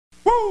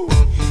Woo!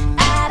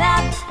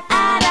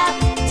 Adaptation,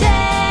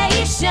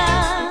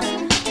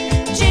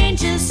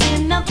 changes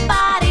in the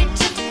body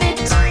to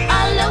fit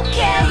a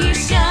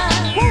location.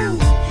 Woo!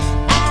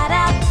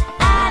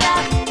 Adaptation,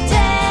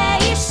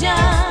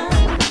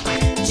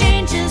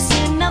 changes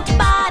in the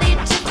body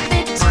to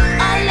fit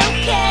a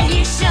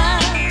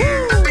location.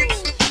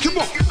 Come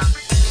on!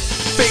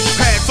 Fake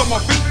pads on my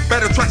feet,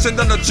 better traction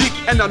than a Jeep,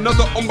 and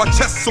another on my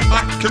chest so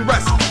I can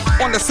rest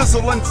on the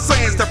sizzling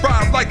sands that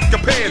ride like a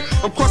pan.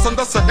 I'm crossing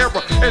the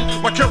Sahara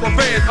in my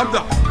caravan. I'm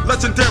the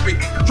legendary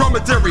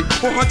dromedary,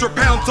 400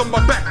 pounds on my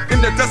back. In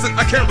the desert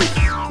I carry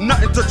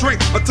nothing to drink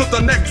until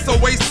the next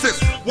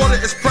oasis. Water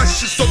is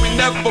precious, so we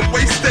never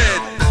waste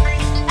it.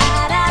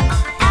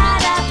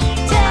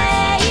 Adaptation,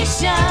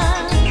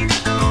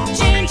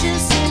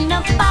 changes in the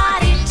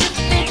body to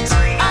fit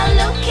a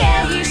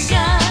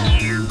location.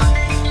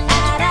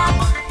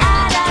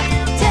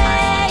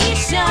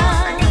 Adaptation,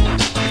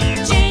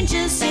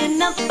 changes in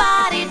the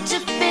body to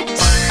fit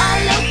a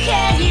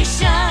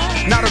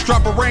location. Not a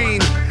drop of rain,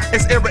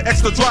 it's every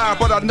extra dry,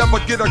 but I never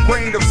get a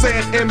grain of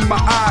sand in my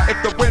eye.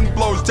 If the wind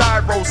blows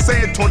gyros,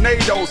 sand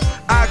tornadoes,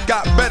 I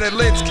got better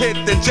lids, kid,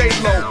 than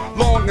J-Lo.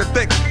 Long and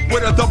thick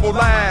with a double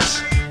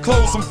lash,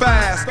 close them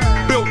fast,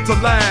 built to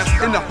last.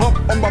 And the hump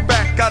on my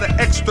back got an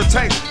extra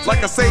tank,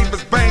 like a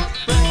savers bank,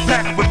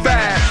 packed with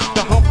fat.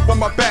 The hump on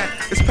my back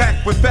is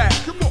packed with fat.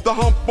 The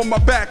hump on my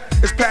back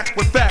is packed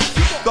with fat.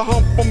 The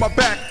hump on my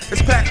back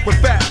is packed with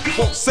fat.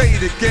 Won't say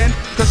it again,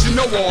 cause you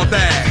know all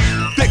that.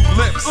 Thick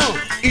lips,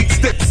 eat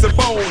sticks and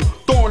bone,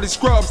 thorny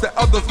scrubs that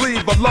others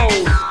leave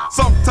alone.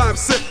 Sometimes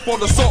sip on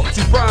the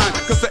salty brine,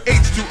 cause the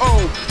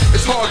H2O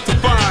is hard to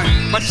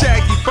find. My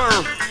shaggy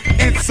fur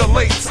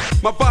insulates,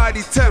 my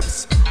body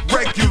temps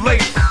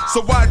regulate,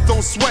 so I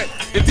don't sweat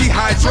and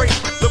dehydrate.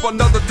 Live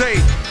another day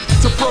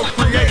to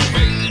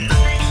procreate.